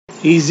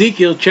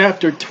Ezekiel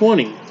chapter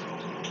 20.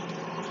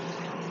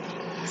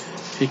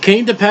 It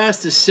came to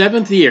pass the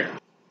 7th year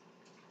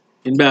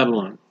in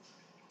Babylon,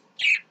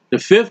 the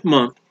 5th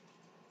month,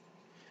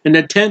 and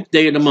the 10th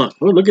day of the month.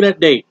 Oh, look at that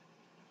date.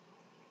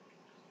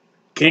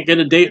 Can't get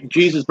a date of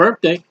Jesus'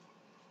 birthday.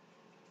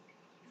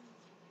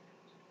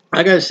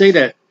 I got to say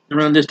that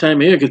around this time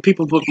of year because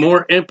people put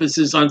more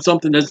emphasis on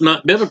something that's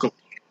not biblical.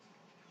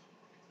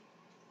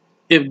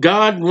 If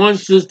God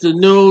wants us to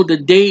know the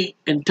date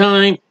and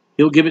time,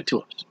 he'll give it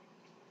to us.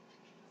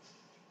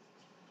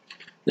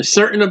 The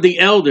certain of the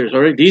elders, all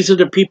right, these are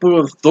the people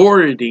of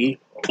authority,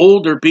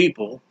 older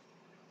people.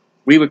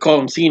 We would call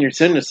them senior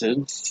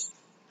citizens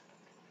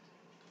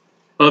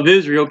of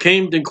Israel,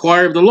 came to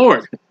inquire of the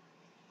Lord.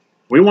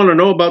 We want to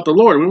know about the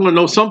Lord. We want to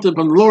know something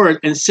from the Lord,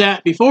 and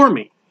sat before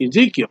me,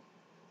 Ezekiel.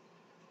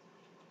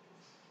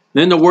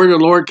 Then the word of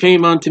the Lord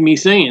came unto me,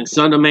 saying,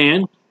 Son of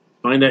man,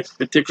 find that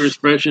particular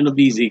expression of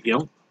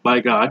Ezekiel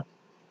by God.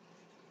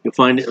 You'll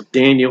find it of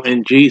Daniel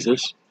and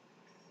Jesus.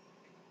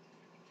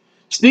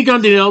 Speak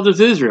unto the elders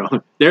of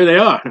Israel. There they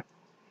are.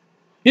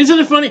 Isn't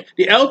it funny?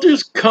 The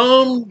elders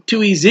come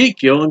to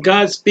Ezekiel, and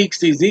God speaks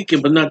to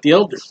Ezekiel, but not the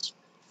elders.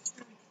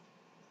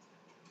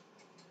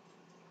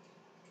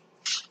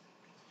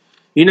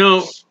 You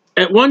know,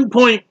 at one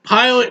point,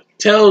 Pilate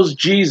tells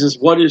Jesus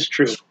what is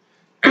true.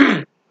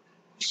 And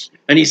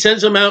he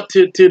sends them out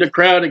to the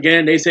crowd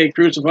again. They say,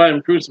 crucify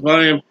him,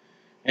 crucify him.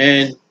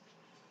 And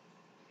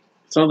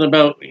something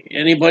about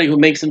anybody who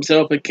makes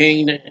himself a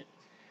king.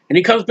 And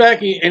he comes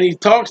back and he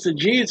talks to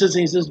Jesus,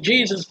 and he says,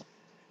 Jesus.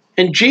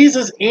 And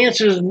Jesus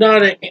answers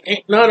not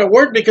a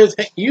word, because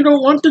you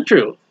don't want the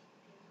truth.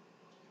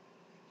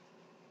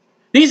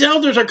 These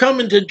elders are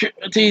coming to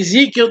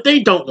Ezekiel.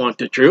 They don't want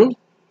the truth.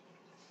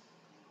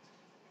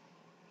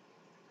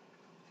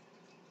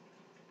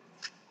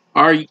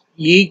 Are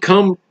ye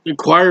come to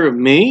inquire of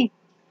me?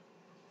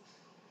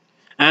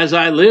 As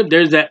I live,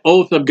 there's that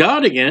oath of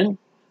God again.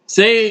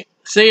 Saith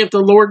the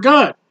Lord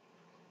God,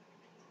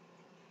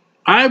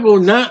 I will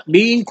not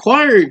be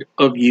inquired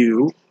of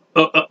you,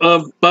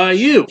 by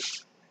you.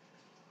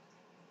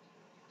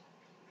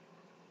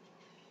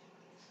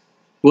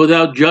 Wilt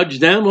thou judge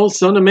them, O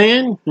son of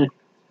man? And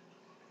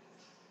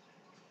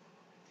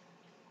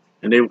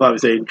they will probably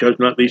say, judge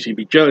not, lest ye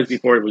be judged,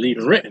 before it was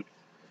even written.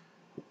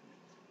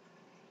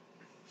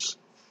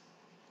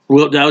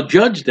 Wilt thou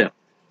judge them?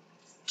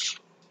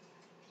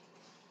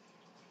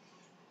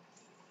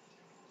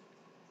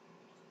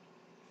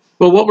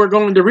 But what we're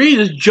going to read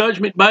is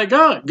judgment by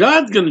God.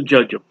 God's going to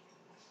judge them.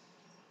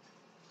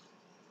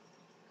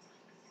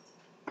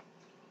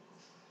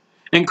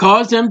 And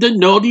cause them to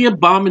know the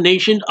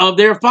abomination of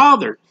their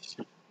fathers.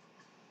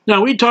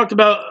 Now, we talked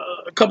about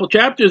a couple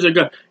chapters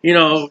ago, you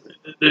know,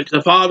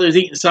 the fathers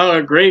eating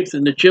sour grapes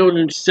and the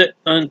children sit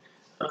on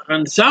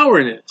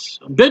sourness,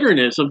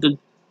 bitterness of the.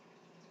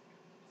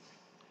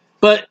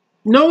 But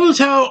notice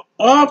how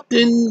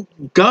often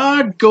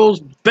God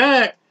goes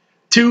back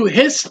to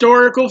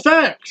historical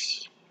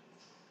facts.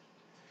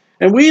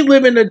 And we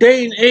live in a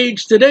day and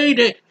age today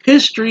that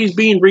history is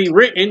being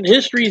rewritten,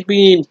 history is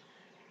being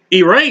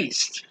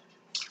erased.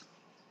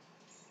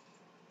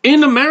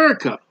 In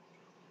America.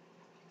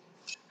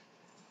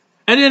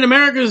 And in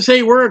America,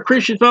 say we're a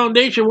Christian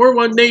foundation, we're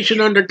one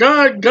nation under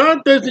God.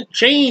 God doesn't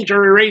change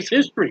or erase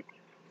history.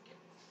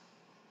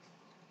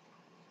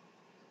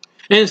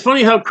 And it's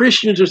funny how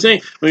Christians are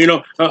saying, well, you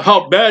know,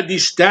 how bad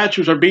these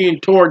statues are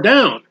being torn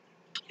down.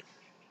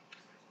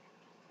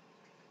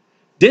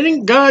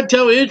 Didn't God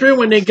tell Israel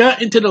when they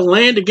got into the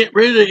land to get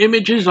rid of the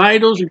images,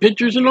 idols, and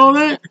pictures and all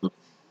that?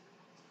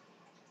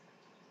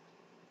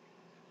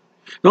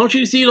 Don't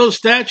you see those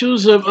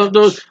statues of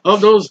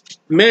those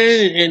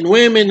men and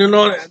women and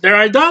all that? They're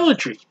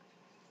idolatry.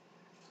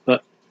 And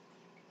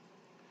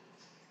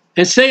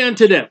say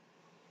unto them,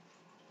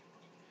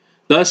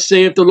 thus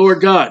saith the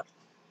Lord God.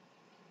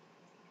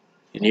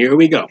 And here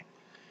we go.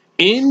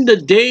 In the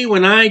day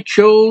when I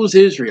chose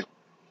Israel.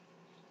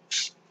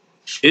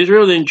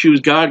 Israel didn't choose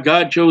God,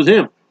 God chose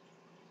him.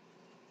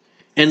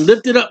 And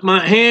lifted up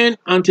my hand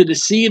unto the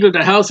seed of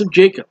the house of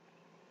Jacob.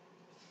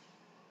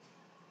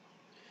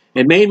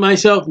 And made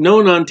myself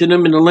known unto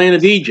them in the land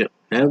of Egypt.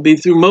 That would be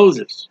through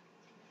Moses.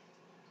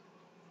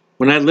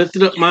 When I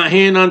lifted up my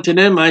hand unto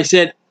them, I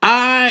said,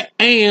 I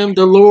am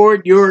the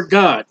Lord your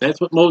God.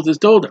 That's what Moses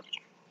told them.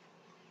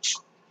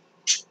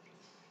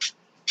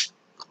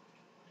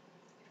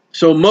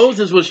 So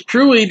Moses was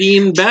truly the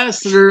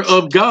ambassador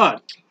of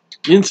God.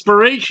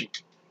 Inspiration.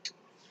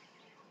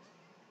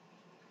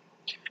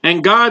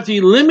 And God's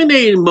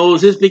eliminated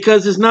Moses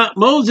because it's not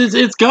Moses,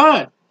 it's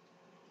God.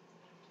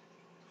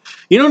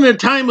 You know, in the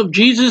time of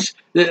Jesus,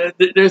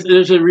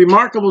 there's a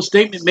remarkable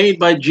statement made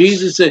by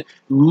Jesus that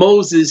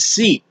Moses'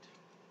 seat.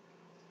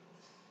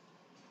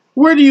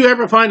 Where do you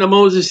ever find a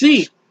Moses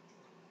seat?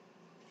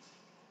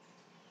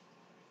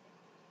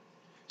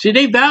 See,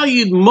 they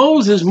valued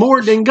Moses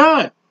more than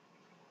God.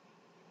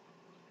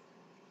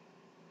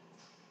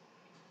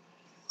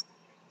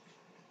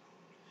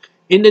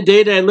 In the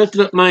day that I lifted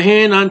up my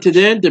hand unto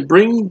them to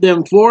bring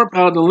them forth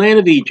out of the land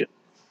of Egypt,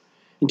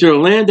 into the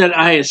land that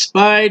I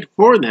espied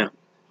for them,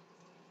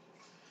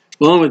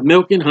 flowing with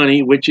milk and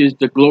honey, which is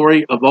the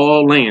glory of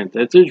all lands.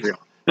 That's Israel.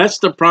 That's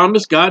the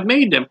promise God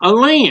made them, a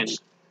land.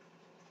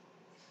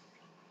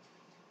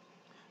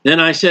 Then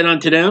I said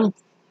unto them,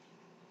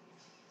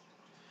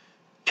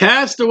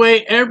 cast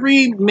away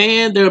every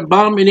man the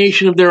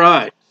abomination of their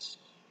eyes.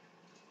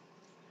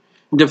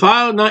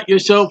 Defile not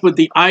yourself with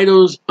the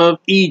idols of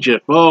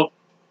Egypt. Well,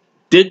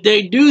 did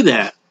they do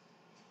that?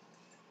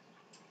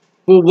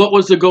 Well, what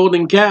was the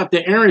golden calf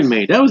that Aaron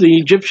made? That was the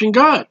Egyptian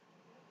god.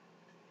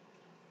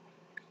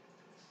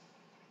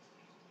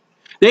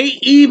 They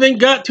even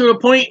got to a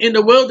point in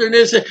the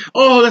wilderness that,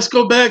 oh, let's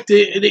go back to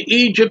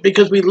Egypt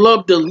because we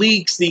love the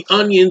leeks, the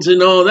onions,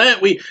 and all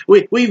that. We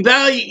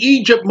value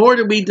Egypt more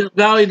than we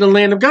value the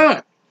land of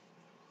God.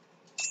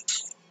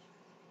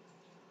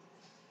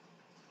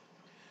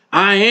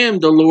 I am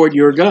the Lord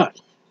your God.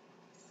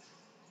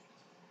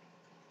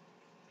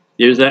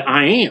 There's that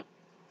I am.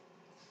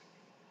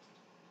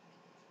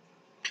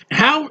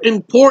 How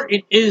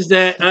important is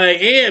that I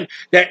am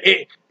that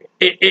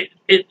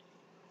it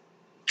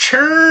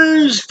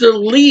turns the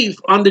leaf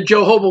on the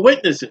Jehovah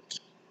Witnesses?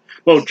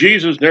 Well,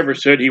 Jesus never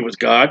said he was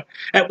God.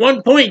 At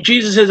one point,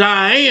 Jesus says,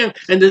 I am,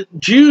 and the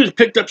Jews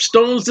picked up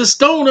stones to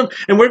stone him,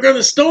 and we're going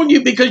to stone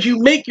you because you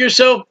make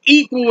yourself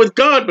equal with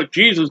God, but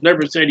Jesus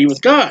never said he was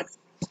God.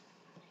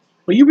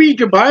 Will you read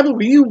your Bible?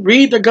 Will you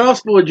read the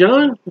Gospel of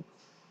John?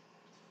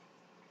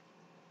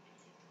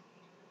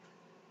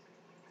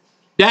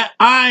 That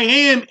I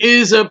am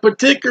is a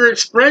particular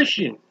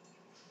expression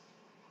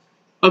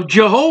of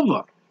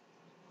Jehovah,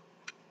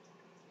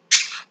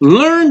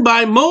 learned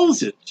by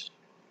Moses.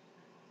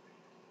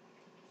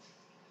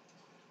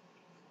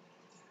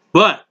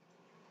 But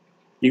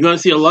you're going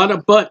to see a lot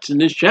of buts in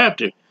this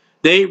chapter.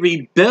 They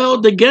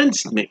rebelled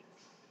against me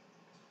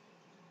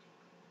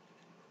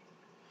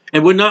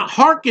and would not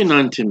hearken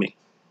unto me.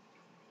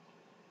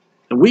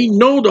 And we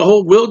know the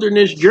whole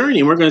wilderness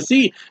journey. We're going to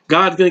see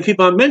God's going to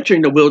keep on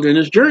mentioning the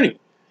wilderness journey.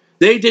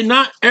 They did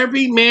not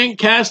every man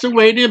cast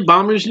away the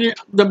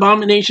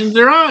abominations of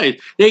their eyes.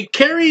 They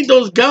carried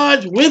those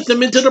gods with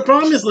them into the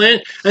promised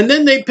land, and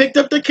then they picked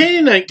up the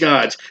Canaanite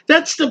gods.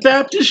 That's the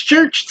Baptist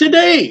church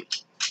today.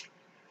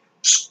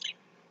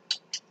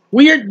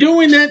 We are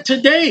doing that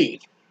today.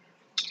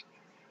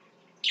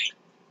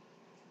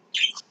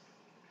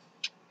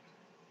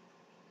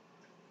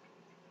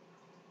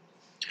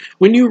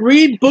 When you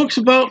read books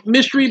about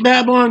Mystery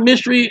Babylon,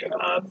 Mystery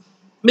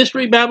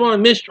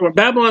Babylon,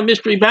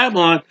 Mystery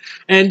Babylon,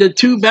 and the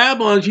two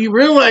Babylons, you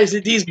realize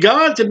that these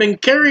gods have been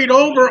carried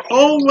over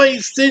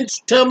always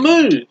since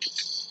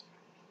Tammuz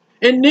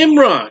and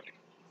Nimrod.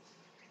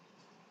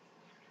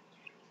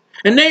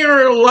 And they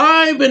are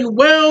alive and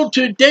well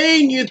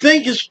today, and you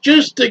think it's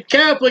just a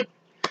Catholic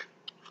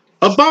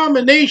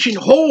abomination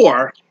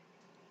whore.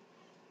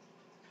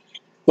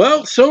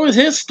 Well, so is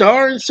his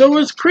star, and so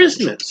is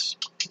Christmas.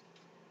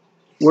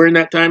 We're in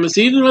that time of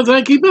season, as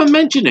I keep on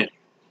mentioning it.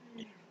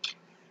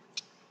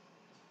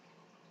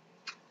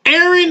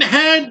 Aaron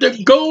had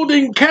the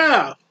golden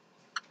calf.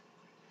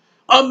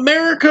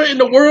 America in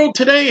the world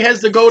today has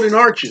the golden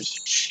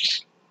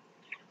arches.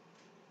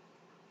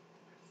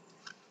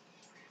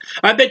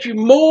 I bet you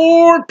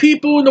more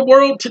people in the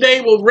world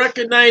today will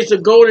recognize the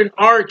golden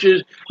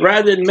arches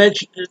rather than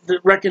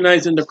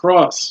recognizing the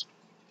cross.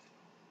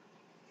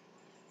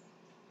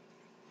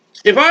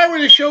 If I were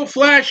to show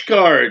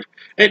flashcards,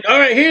 and all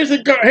right, here's a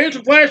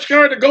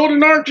flashcard, the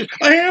golden arches,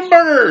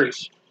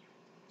 hamburgers.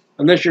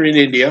 Unless you're in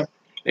India,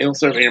 they don't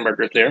serve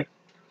hamburgers there.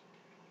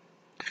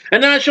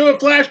 And then I show a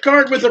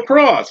flashcard with a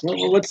cross.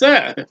 Well, what's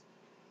that?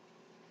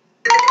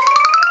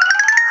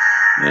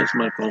 That's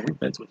my phone.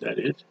 That's what that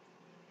is.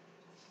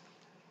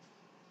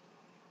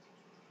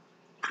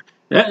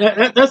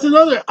 That's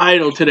another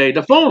idol today,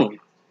 the phone.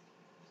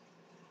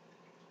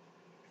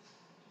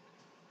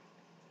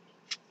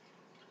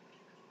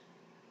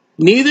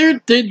 Neither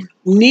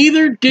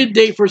did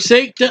they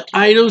forsake the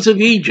idols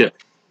of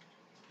Egypt.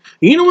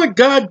 You know what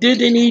God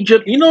did in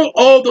Egypt? You know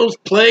all those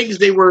plagues,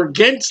 they were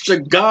against the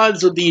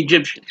gods of the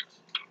Egyptians.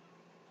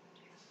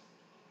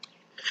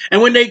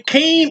 And when they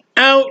came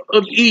out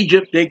of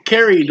Egypt, they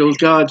carried those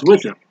gods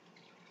with them.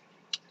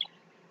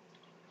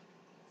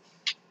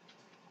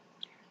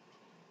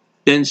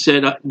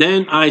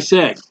 Then I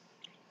said,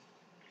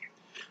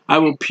 I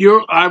will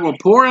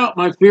pour out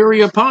my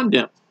fury upon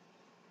them.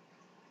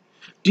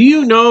 Do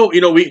you know,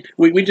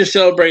 we just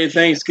celebrated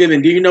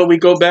Thanksgiving. Do you know we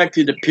go back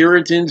to the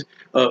Puritans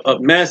of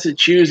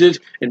Massachusetts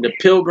and the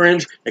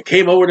Pilgrims that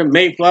came over to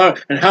Mayflower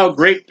and how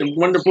great and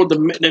wonderful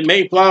the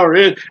Mayflower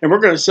is. And we're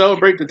going to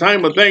celebrate the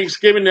time of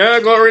Thanksgiving.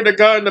 Glory to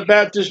God in the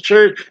Baptist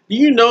church. Do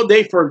you know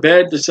they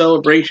forbade the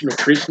celebration of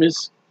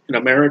Christmas in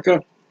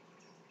America?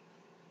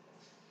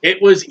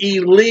 It was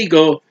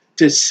illegal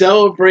to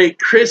celebrate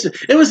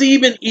Christmas. It was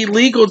even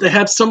illegal to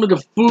have some of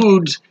the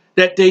foods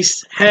that they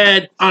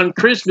had on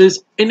Christmas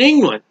in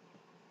England.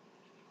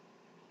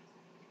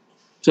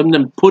 Some of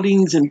them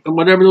puddings and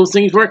whatever those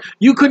things were.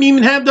 You couldn't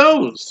even have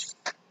those.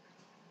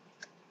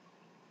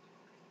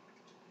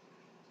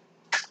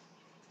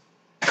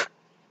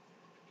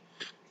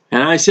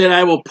 And I said,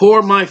 I will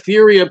pour my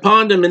fury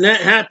upon them. And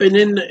that happened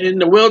in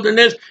the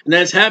wilderness. And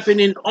that's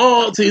happening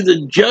all through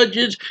the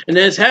judges. And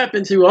that's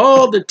happened through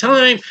all the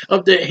time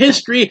of the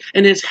history.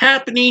 And it's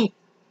happening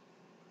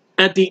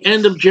at the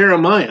end of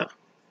Jeremiah.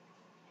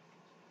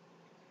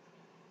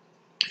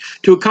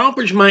 To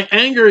accomplish my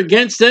anger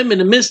against them in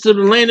the midst of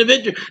the land of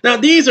Israel. Now,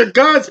 these are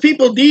God's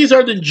people. These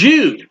are the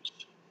Jews.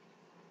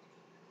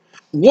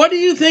 What do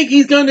you think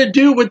he's going to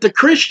do with the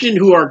Christian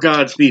who are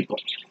God's people?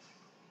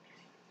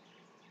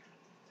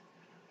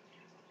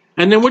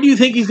 And then what do you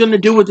think he's going to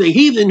do with the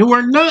heathen who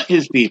are not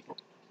his people?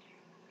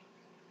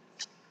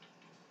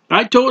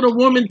 I told a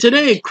woman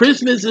today,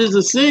 Christmas is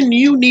a sin.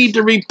 You need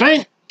to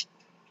repent.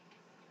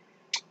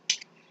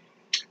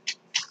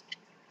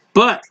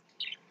 But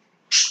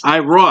I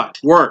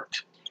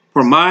worked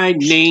for my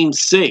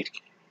name's sake.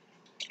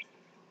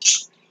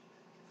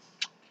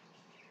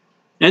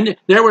 And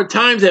there were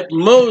times that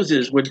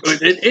Moses would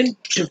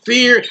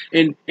interfere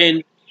and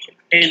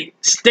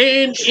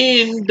stand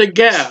in the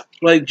gap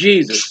like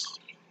Jesus,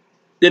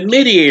 the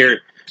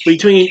mediator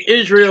between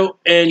Israel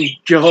and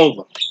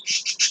Jehovah.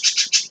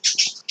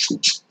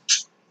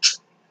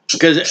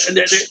 Because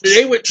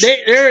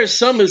there are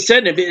some who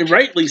said, and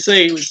rightly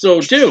say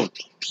so too,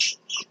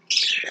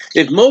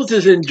 if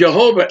Moses and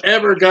Jehovah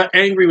ever got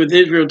angry with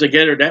Israel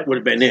together, that would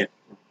have been it.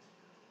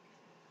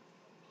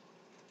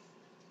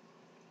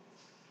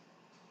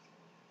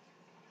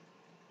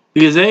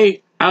 Because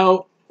they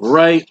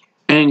outright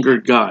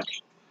angered God.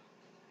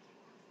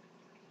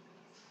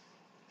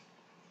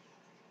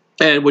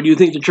 And what do you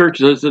think the church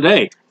does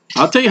today?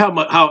 I'll tell you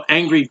how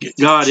angry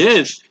God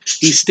is.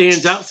 He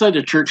stands outside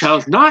the church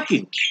house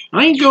knocking.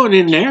 I ain't going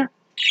in there.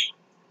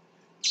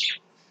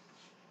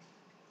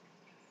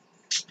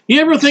 You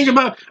ever think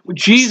about what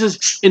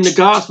Jesus in the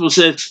gospel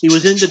says? He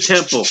was in the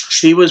temple.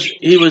 He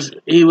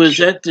was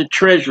at the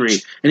treasury,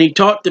 and he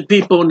taught the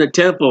people in the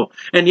temple.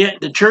 And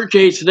yet the church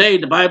age today,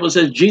 the Bible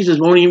says Jesus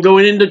won't even go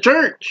into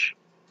church.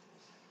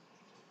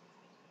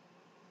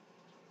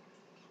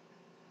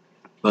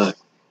 But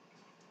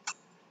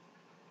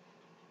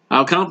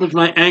I'll accomplish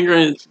my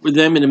anger with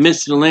them in the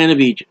midst of the land of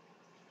Egypt.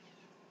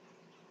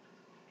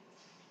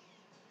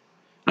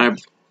 I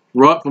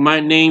wrought for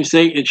my name's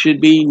sake, it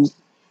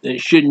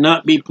should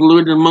not be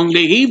polluted among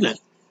the heathen.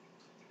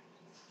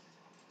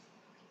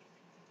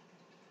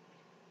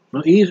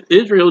 Well,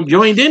 Israel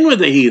joined in with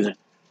the heathen,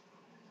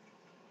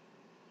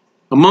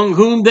 among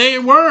whom they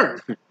were.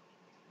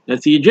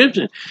 That's the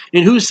Egyptians,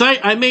 in whose sight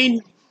I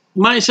made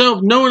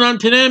myself known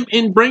unto them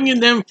in bringing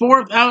them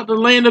forth out of the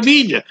land of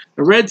Egypt.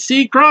 The Red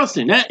Sea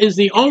crossing. That is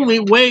the only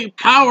way,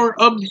 power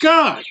of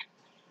God.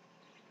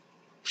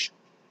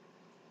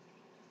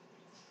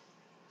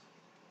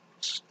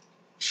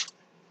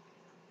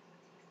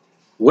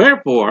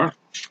 Wherefore,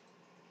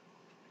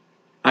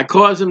 I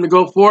caused them to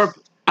go forth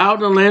out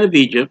of the land of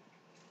Egypt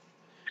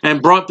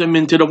and brought them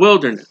into the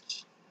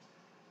wilderness.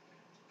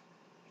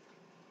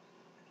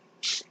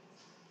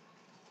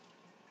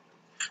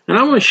 And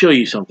I want to show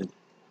you something.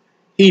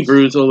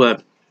 Hebrews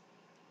 11.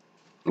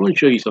 I want to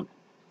show you something.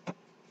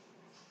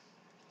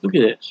 Look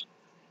at this.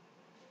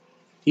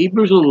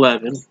 Hebrews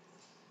 11.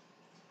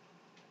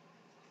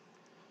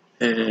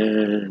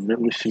 And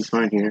let me see,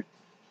 find here.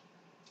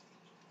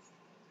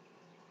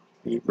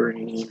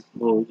 Abraham,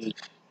 Moses.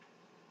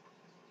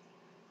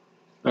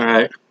 All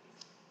right.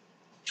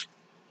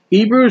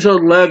 Hebrews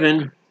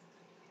 11.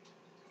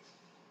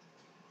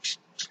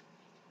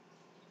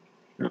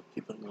 No,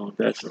 keep on going.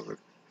 That's over.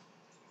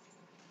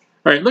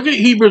 All right, look at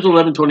Hebrews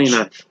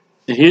 11:29.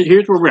 And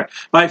here's where we're at.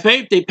 By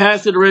faith, they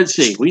passed through the Red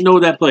Sea. We know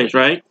that place,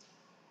 right?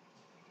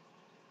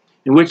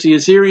 In which the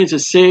Assyrians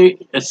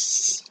assassinated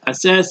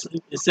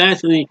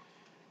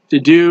to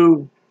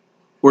do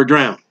were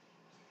drowned.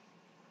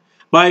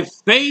 By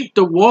faith,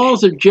 the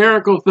walls of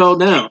Jericho fell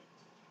down.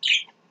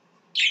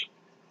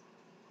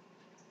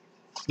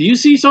 Do you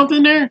see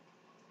something there?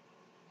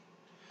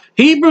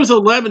 Hebrews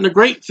 11, the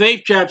great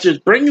faith chapters,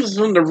 brings us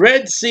from the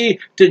Red Sea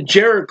to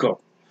Jericho.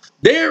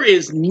 There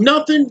is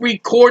nothing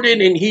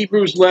recorded in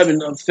Hebrews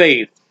 11 of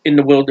faith in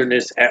the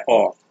wilderness at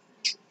all.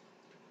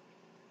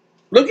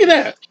 Look at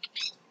that.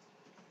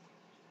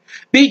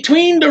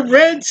 Between the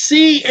Red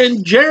Sea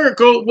and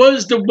Jericho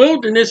was the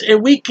wilderness,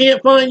 and we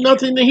can't find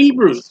nothing in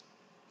Hebrews.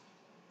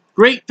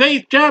 Great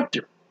faith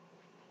chapter.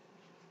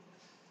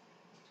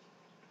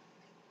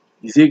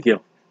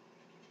 Ezekiel.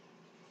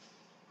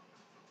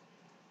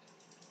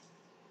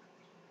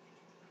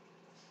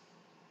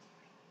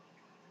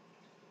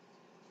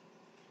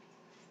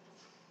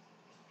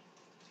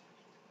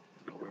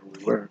 I don't know where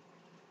we were.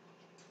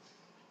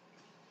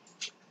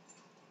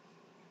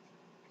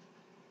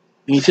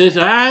 He says,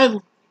 I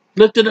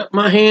lifted up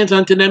my hands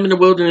unto them in the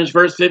wilderness,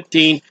 verse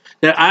 15,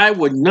 that I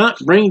would not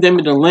bring them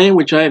into the land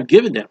which I have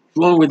given them,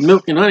 flowing with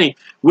milk and honey,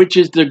 which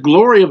is the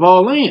glory of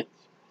all lands.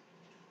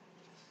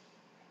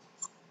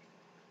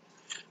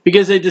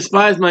 Because they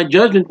despised my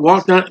judgment,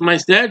 walked not in my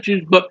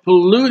statutes, but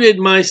polluted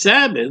my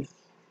Sabbath,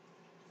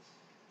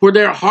 for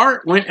their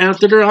heart went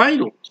after their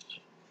idols.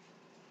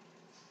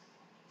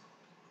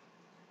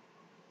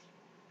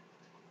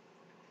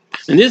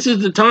 And this is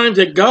the times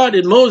that God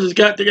and Moses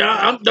got together.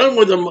 I'm done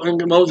with them.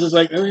 And Moses is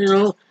like, you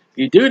know, if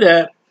you do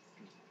that,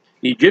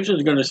 the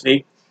Egyptians are going to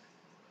sneak.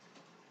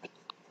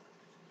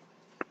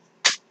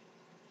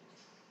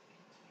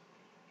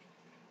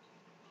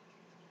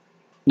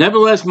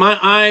 Nevertheless, my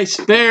eye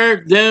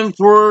spared them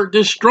for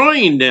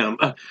destroying them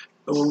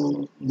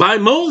by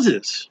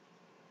Moses.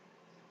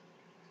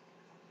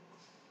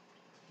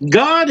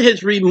 God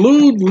has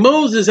removed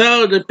Moses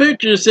out of the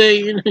picture,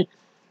 saying,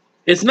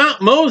 it's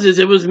not Moses,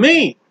 it was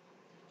me.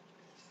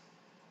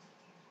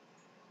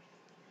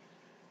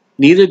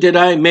 Neither did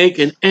I make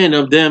an end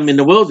of them in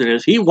the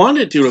wilderness. He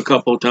wanted to a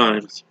couple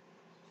times.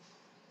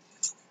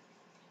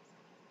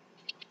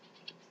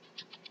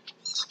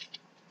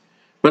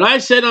 But I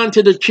said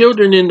unto the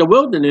children in the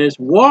wilderness,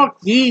 walk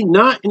ye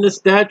not in the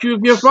statute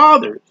of your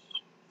fathers,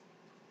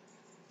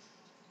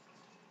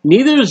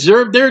 neither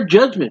observe their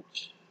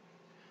judgments,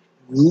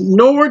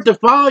 nor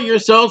defile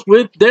yourselves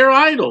with their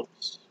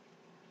idols.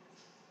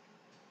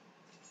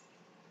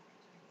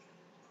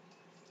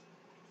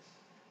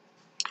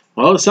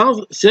 Well,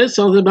 it says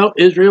something about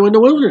Israel in the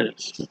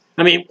wilderness.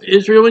 I mean,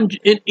 Israel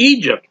in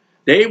Egypt.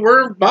 They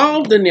were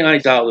involved in the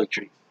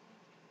idolatry.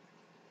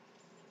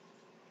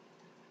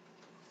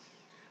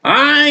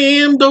 I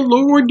am the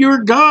Lord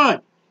your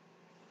God.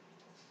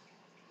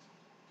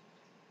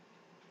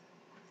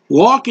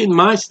 Walk in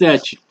my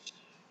statutes,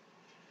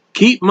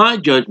 keep my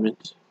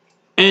judgments,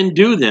 and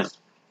do them.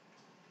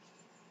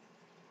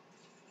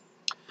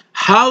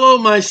 Hallow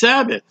my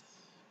Sabbath.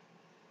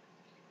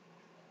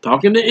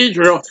 Talking to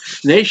Israel,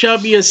 they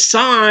shall be a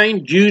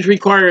sign. Jews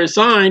require a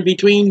sign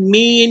between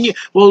me and you.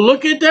 Well,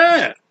 look at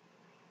that.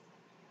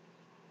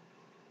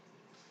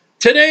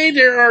 Today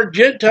there are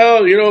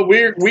Gentiles, you know,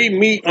 we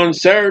meet on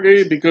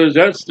Saturday because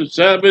that's the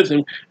Sabbath,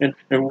 and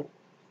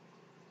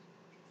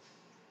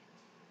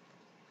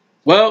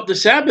well, the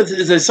Sabbath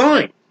is a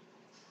sign.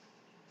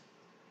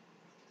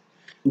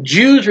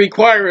 Jews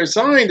require a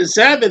sign. The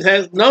Sabbath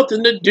has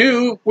nothing to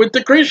do with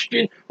the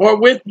Christian or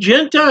with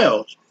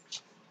Gentiles.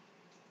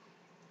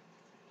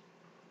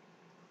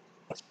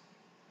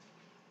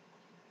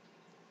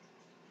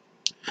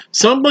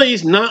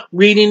 Somebody's not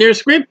reading their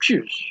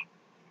scriptures.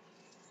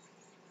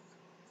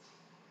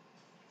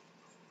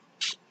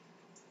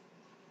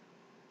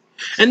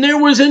 And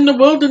there was in the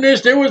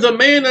wilderness, there was a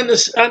man on the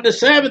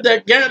Sabbath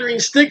that gathering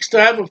sticks to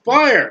have a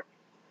fire.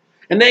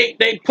 And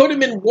they put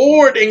him in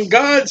ward, and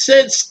God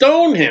said,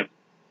 stone him.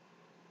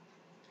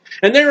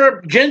 And there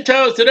are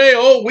Gentiles today,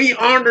 oh, we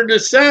honor the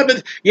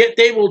Sabbath, yet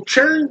they will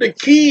turn the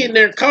key in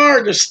their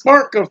car to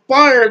spark a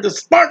fire, the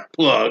spark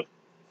plug,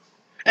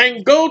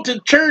 and go to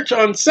church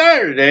on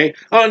Saturday,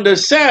 on the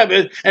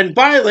Sabbath, and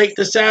violate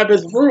the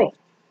Sabbath rule.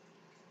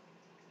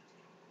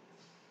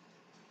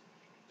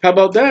 How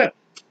about that?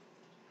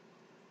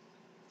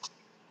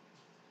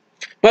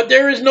 But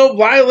there is no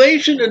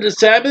violation of the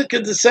Sabbath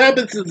because the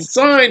Sabbath is a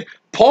sign.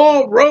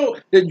 Paul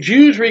wrote the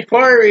Jews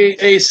require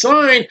a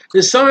sign.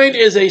 The sign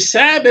is a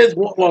Sabbath.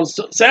 Well,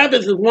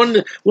 Sabbath is one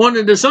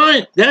of the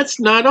signs. That's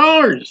not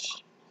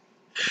ours.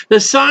 The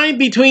sign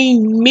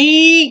between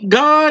me,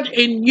 God,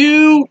 and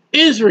you,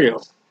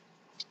 Israel,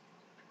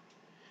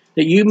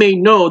 that you may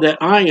know that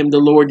I am the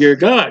Lord your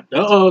God.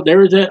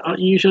 There is that.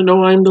 You shall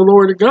know I am the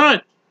Lord of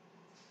God.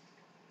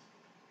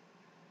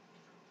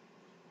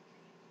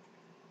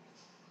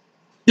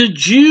 The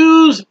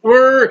Jews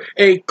were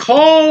a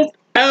called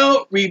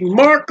out,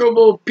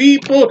 remarkable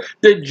people.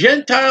 The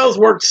Gentiles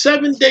worked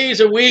 7 days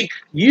a week.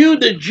 You,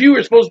 the Jew,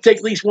 are supposed to take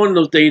at least one of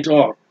those days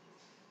off.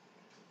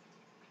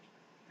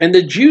 And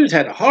the Jews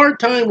had a hard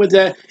time with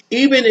that,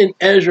 even in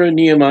Ezra and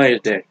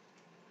Nehemiah's day.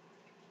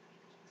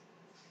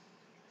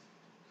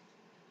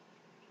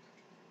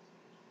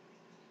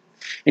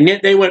 And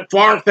yet they went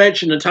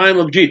far-fetched in the time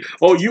of Jesus.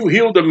 Oh, you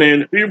healed a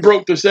man. You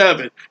broke the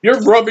Sabbath.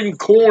 You're rubbing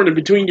corn in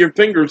between your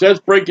fingers. That's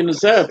breaking the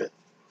Sabbath.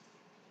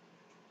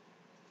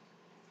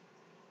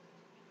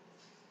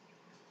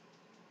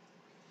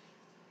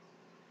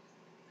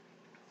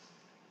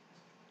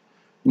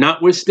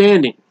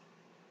 Notwithstanding,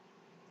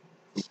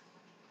 it's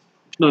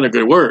not a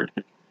good word.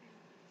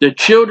 The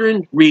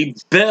children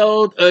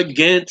rebelled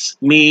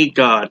against me,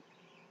 God,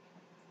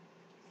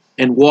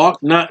 and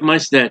walked not my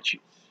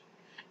statutes,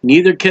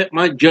 neither kept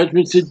my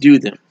judgments to do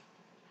them.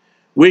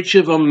 Which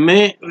if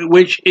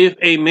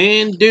a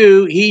man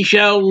do, he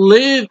shall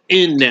live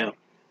in them.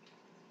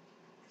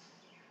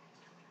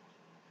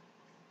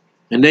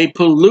 And they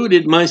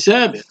polluted my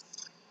Sabbath.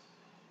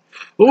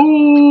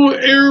 Oh,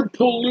 air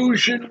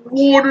pollution,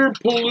 water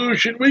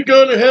pollution. We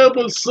gotta have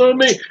a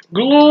summit.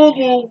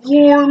 Global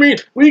warming.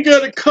 We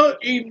gotta cut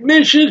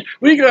emissions.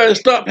 We gotta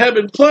stop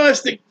having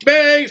plastic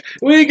bags.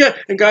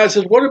 And God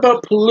says, what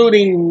about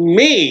polluting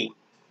me?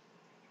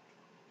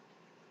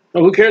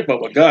 Oh, who cares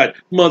about what God?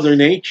 Mother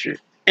Nature.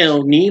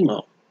 El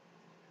Nemo.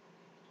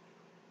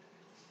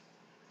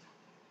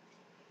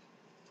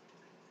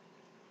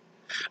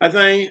 I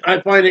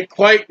find it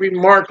quite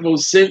remarkable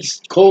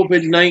since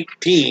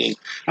COVID-19.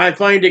 I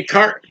find it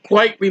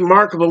quite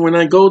remarkable when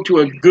I go to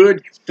a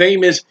good,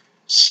 famous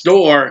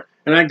store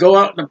and I go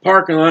out in the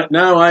parking lot.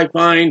 Now I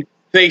find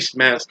face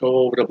masks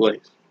all over the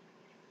place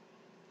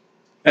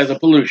as a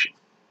pollution.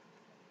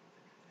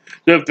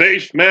 The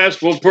face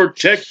mask will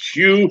protect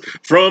you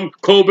from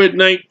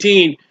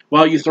COVID-19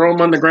 while you throw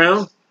them on the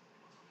ground.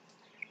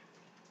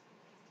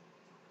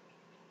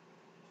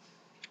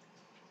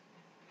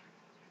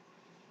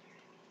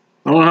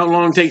 I don't know how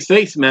long it takes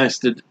face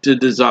masks to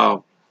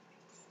dissolve.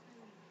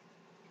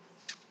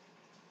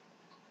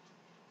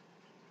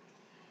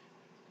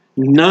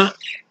 Not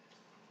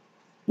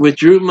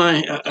withdrew my,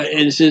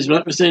 and it says,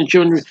 represent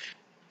children,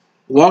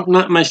 walk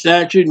not my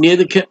statute,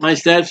 neither kept my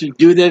statute,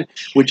 do that,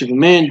 which if a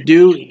man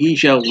do, he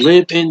shall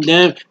live in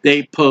them.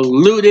 They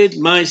polluted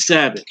my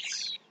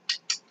Sabbaths.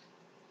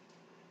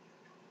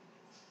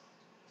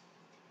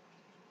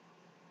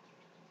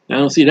 I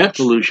don't see that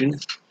pollution.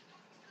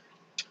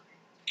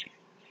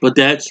 But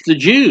that's the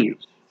Jews.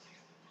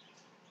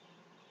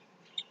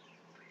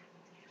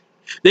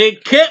 They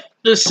kept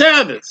the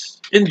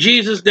Sabbaths in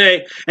Jesus'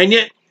 day, and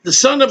yet the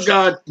Son of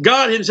God,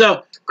 God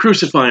himself,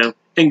 crucify him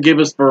and give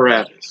us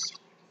Barabbas.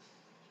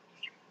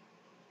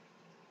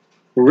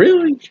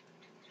 Really?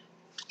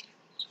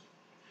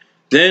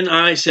 Then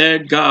I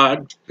said,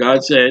 God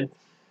said,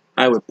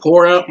 I would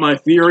pour out my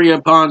fury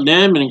upon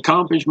them and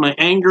accomplish my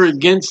anger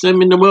against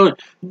them in the wilderness.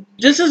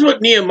 This is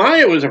what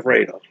Nehemiah was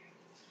afraid of.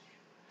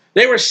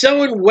 They were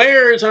selling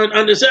wares on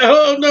the,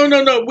 oh,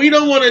 no, we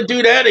don't want to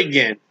do that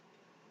again.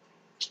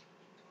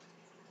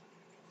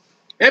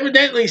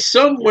 Evidently,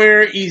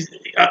 somewhere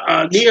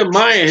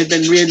Nehemiah had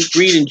been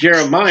reading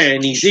Jeremiah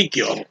and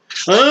Ezekiel.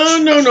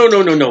 Oh,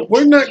 no.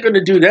 We're not going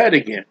to do that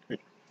again.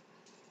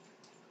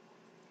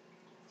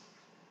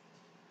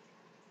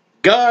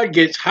 God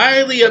gets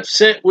highly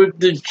upset with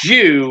the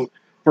Jew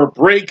for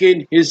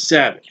breaking his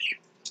Sabbath.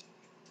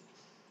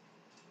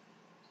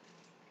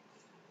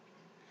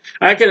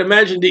 I can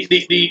imagine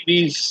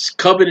these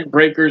covenant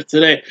breakers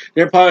today.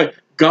 They're probably,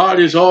 God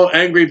is all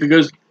angry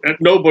because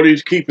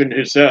nobody's keeping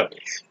his Sabbath.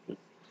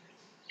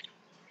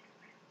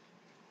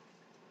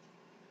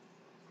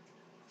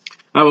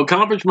 I will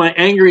accomplish my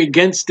anger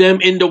against them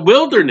in the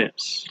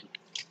wilderness.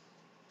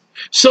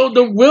 So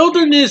the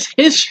wilderness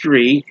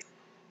history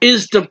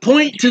is to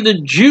point to the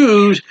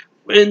Jews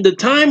in the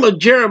time of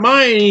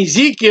Jeremiah and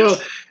Ezekiel.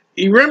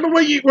 You remember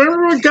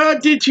what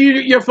God did to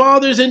your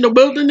fathers in the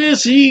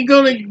wilderness? He's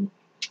going to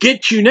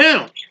get you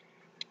now.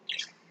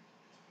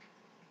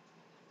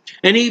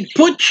 And he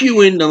put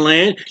you in the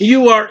land.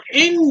 You are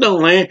in the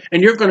land,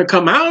 and you're going to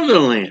come out of the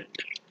land.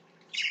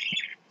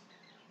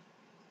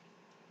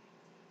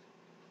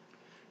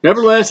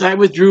 Nevertheless, I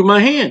withdrew my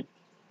hand,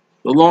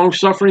 the long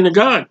suffering of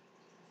God,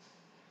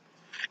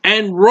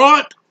 and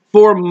wrought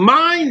for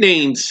my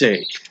name's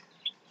sake.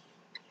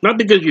 Not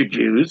because you're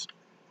Jews,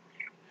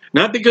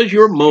 not because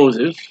you're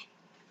Moses.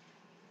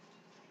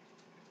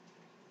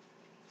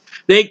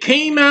 They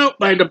came out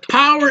by the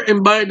power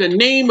and by the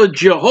name of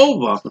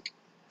Jehovah,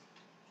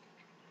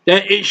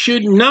 that it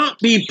should not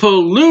be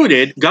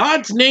polluted.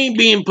 God's name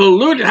being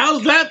polluted,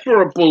 how's that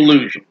for a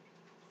pollution?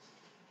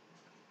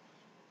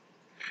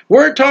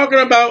 We're talking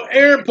about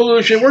air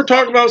pollution. We're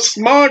talking about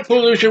smog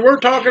pollution. We're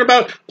talking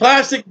about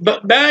plastic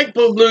bag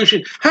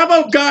pollution. How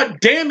about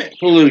goddamn it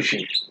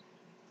pollution?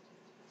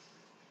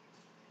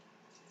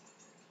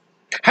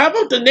 How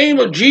about the name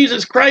of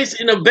Jesus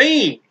Christ in a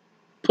vain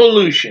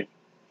pollution?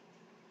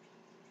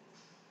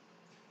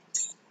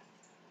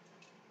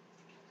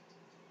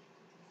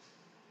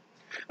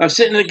 I'm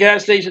sitting at the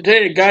gas station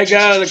today. The guy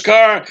got out of the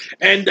car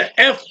and the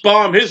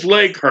F-bomb, his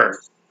leg hurt.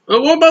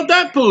 Well, what about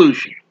that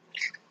pollution?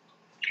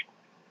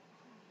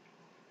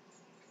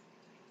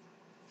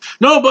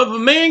 No, but if a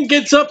man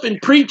gets up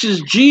and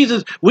preaches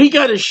Jesus, we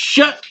got to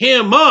shut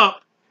him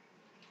up.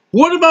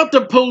 What about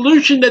the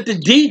pollution that the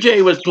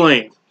DJ was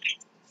playing?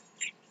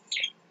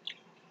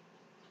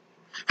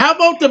 How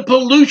about the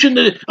pollution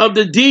of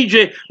the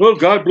DJ? Well,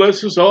 God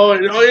bless us all.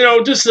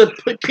 Just the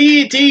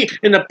piety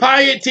and the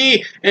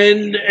piety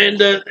and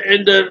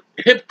the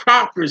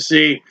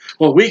hypocrisy.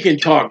 Well, we can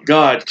talk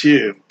God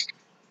too.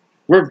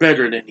 We're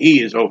better than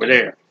he is over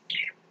there.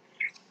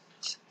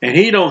 And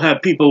he don't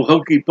have people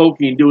hokey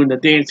pokey and doing the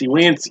dancy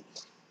wancy.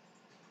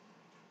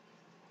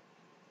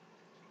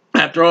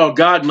 After all,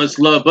 God must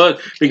love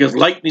us because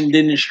lightning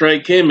didn't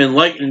strike him and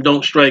lightning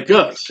don't strike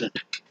us.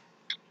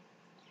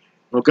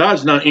 Well,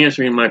 God's not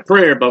answering my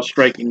prayer about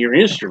striking your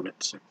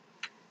instruments.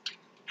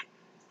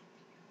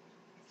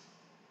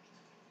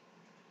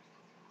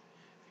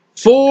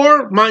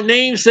 For my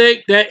name's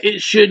sake, that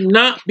it should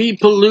not be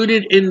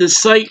polluted in the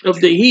sight of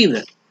the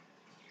heathen.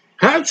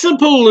 That's a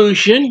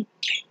pollution.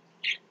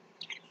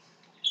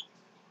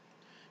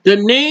 The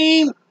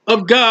name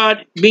of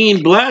God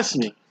being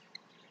blasphemed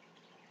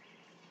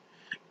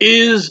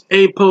is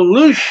a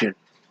pollution.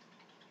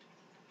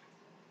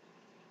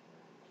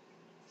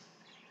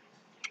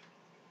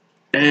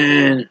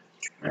 And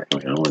I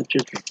want to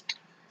check.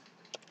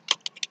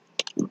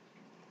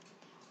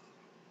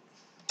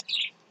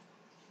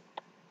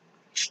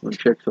 Let me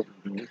check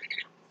something here.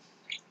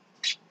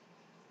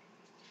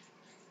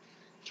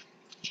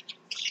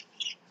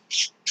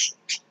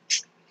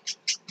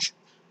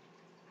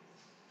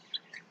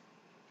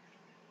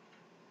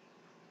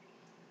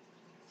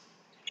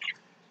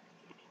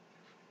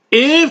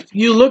 if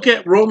you look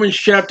at Romans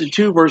chapter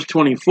 2, verse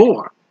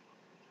 24,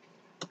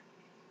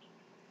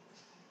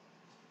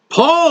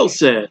 Paul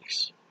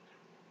says,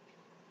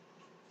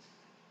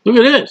 look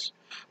at this.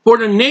 For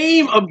the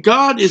name of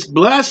God is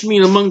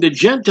blasphemed among the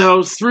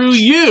Gentiles through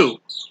you,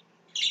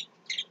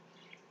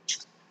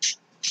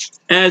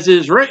 as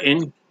is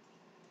written,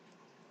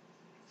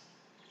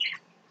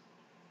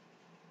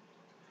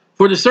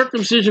 for the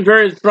circumcision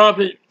very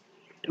profit,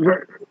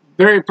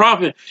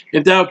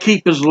 if thou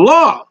keepest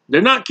law.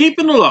 They're not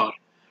keeping the law.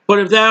 But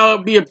if thou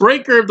be a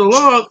breaker of the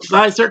law,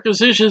 thy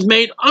circumcision is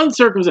made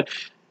uncircumcised.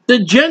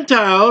 The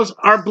Gentiles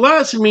are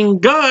blaspheming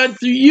God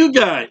through you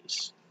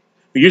guys.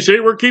 You say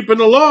we're keeping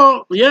the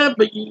law. Yeah,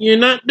 but you're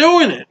not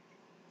doing it.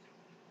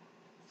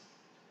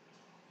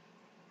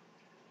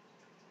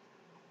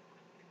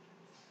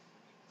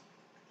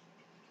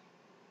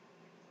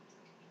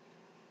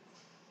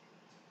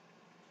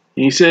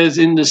 He says,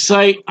 in the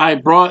sight I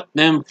brought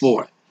them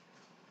forth.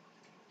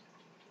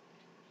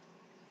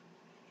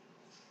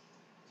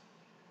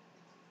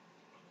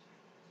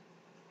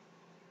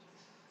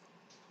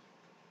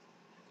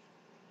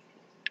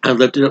 I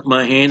lifted up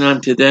my hand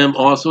unto them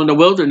also in the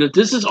wilderness.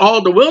 This is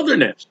all the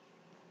wilderness.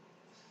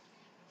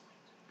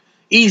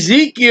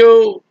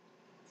 Ezekiel,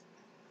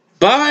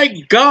 by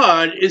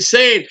God, is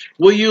saying,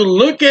 will you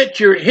look at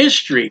your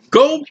history?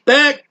 Go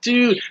back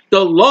to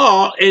the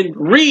law and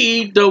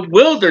read the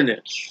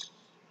wilderness.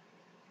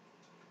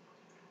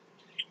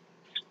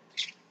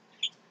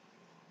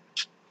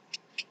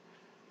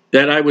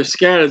 That I would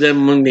scatter them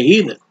among the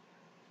heathen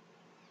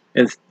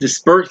and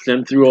disperse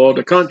them through all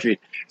the country.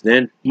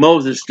 Then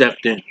Moses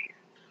stepped in.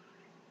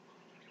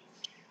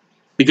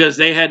 Because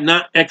they had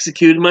not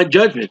executed my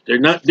judgment. They're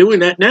not doing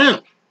that now.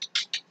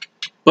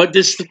 But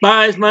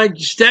despise my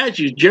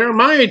statutes.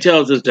 Jeremiah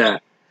tells us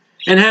that.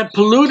 And have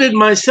polluted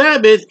my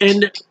Sabbath,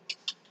 and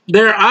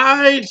their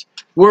eyes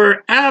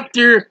were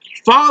after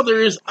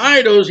fathers'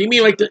 idols. You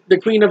mean like the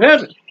Queen of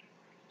Heaven?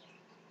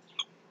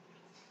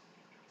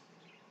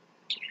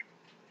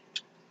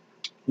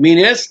 You mean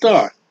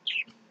Esther?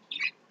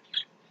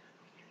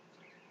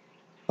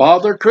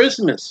 Father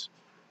Christmas?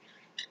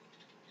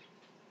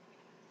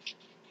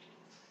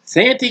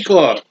 Santa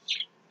Claus?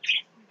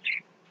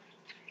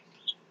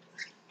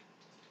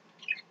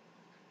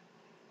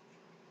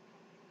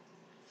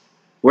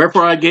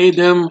 Wherefore I gave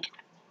them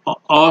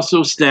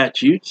also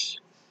statutes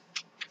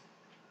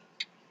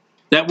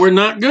that were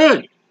not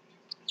good.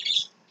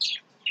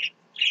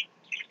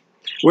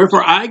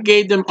 Wherefore I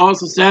gave them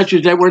also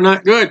statutes that were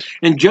not good,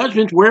 and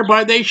judgments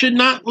whereby they should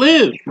not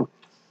live.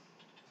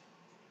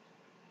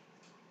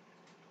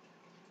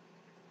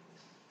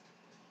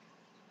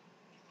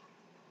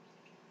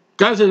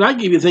 God says, I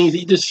give you things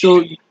that just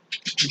so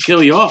to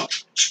kill you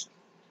off.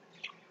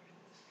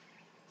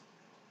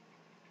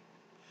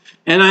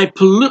 And I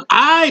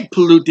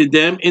polluted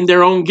them in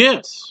their own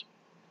gifts.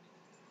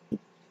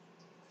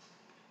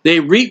 They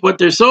reap what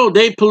they're sold.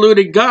 They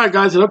polluted God.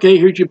 God said, okay,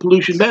 here's your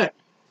pollution back.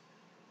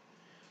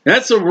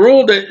 That's a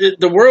rule that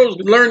the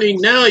world's learning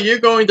now. You're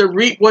going to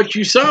reap what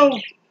you sow.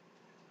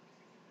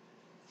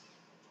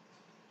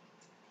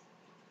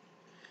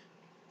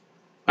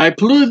 I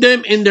polluted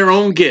them in their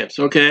own gifts,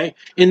 okay?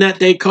 In that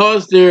they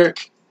caused to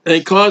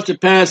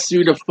pass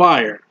through the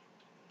fire.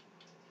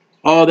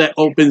 All that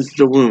opens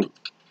the womb.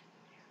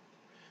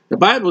 The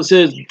Bible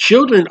says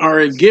children are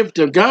a gift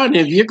of God, and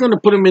if you're going to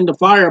put them in the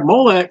fire of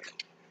Molech,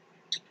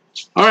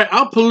 all right,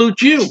 I'll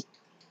pollute you.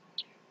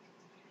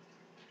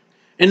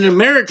 In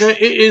America,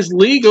 it is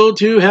legal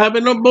to have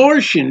an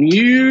abortion.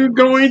 You're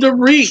going to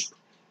reap.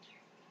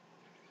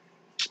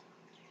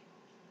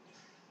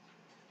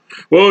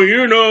 Well,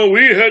 you know,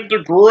 we had the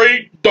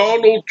great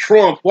Donald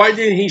Trump. Why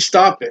didn't he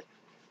stop it?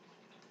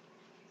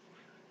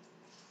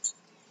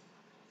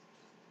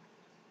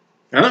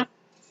 Huh?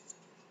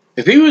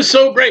 If he was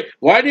so great,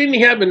 why didn't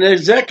he have an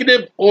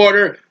executive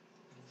order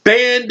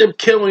ban the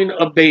killing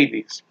of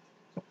babies?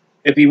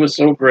 If he was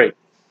so great.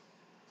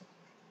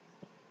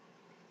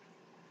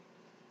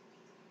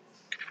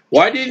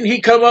 Why didn't he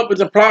come up with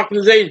a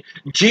proclamation?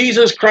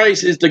 Jesus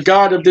Christ is the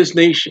God of this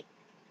nation.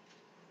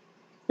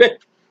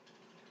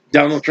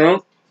 Donald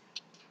Trump?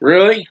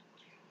 Really?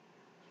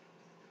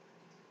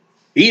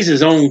 He's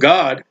his own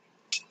God.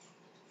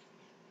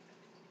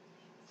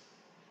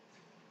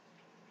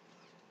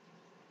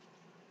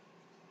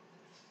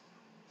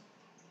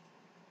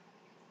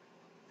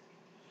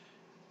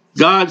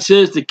 God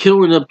says the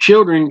killing of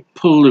children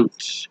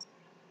pollutes.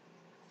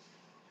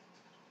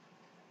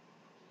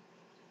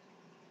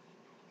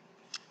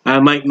 I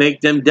might make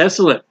them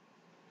desolate.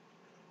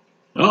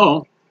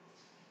 Oh.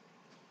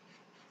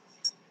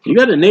 You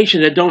got a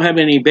nation that don't have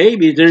any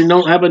babies, they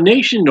don't have a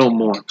nation no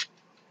more.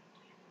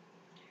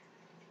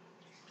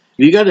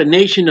 You got a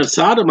nation of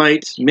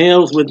sodomites,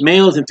 males with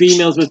males and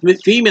females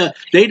with females.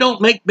 They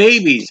don't make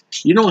babies.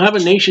 You don't have a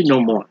nation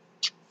no more.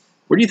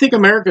 Where do you think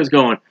America's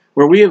going?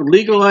 Where we have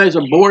legalized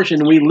abortion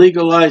and we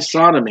legalize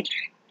sodomy.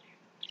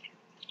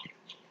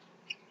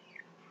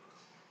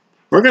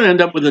 We're going to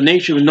end up with a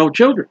nation with no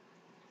children.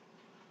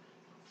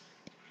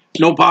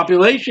 No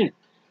population.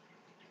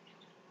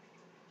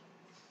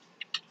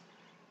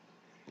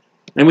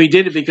 And we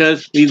did it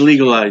because we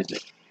legalized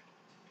it.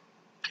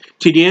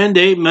 To the end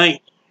they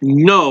might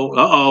know,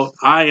 uh-oh,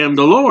 I am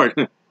the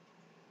Lord.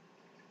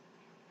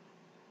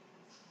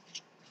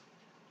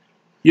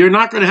 You're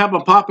not going to have a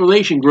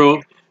population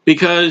growth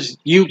because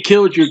you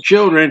killed your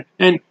children,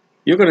 and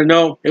you're going to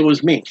know it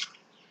was me.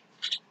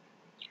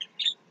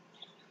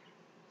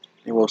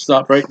 And we'll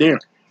stop right there.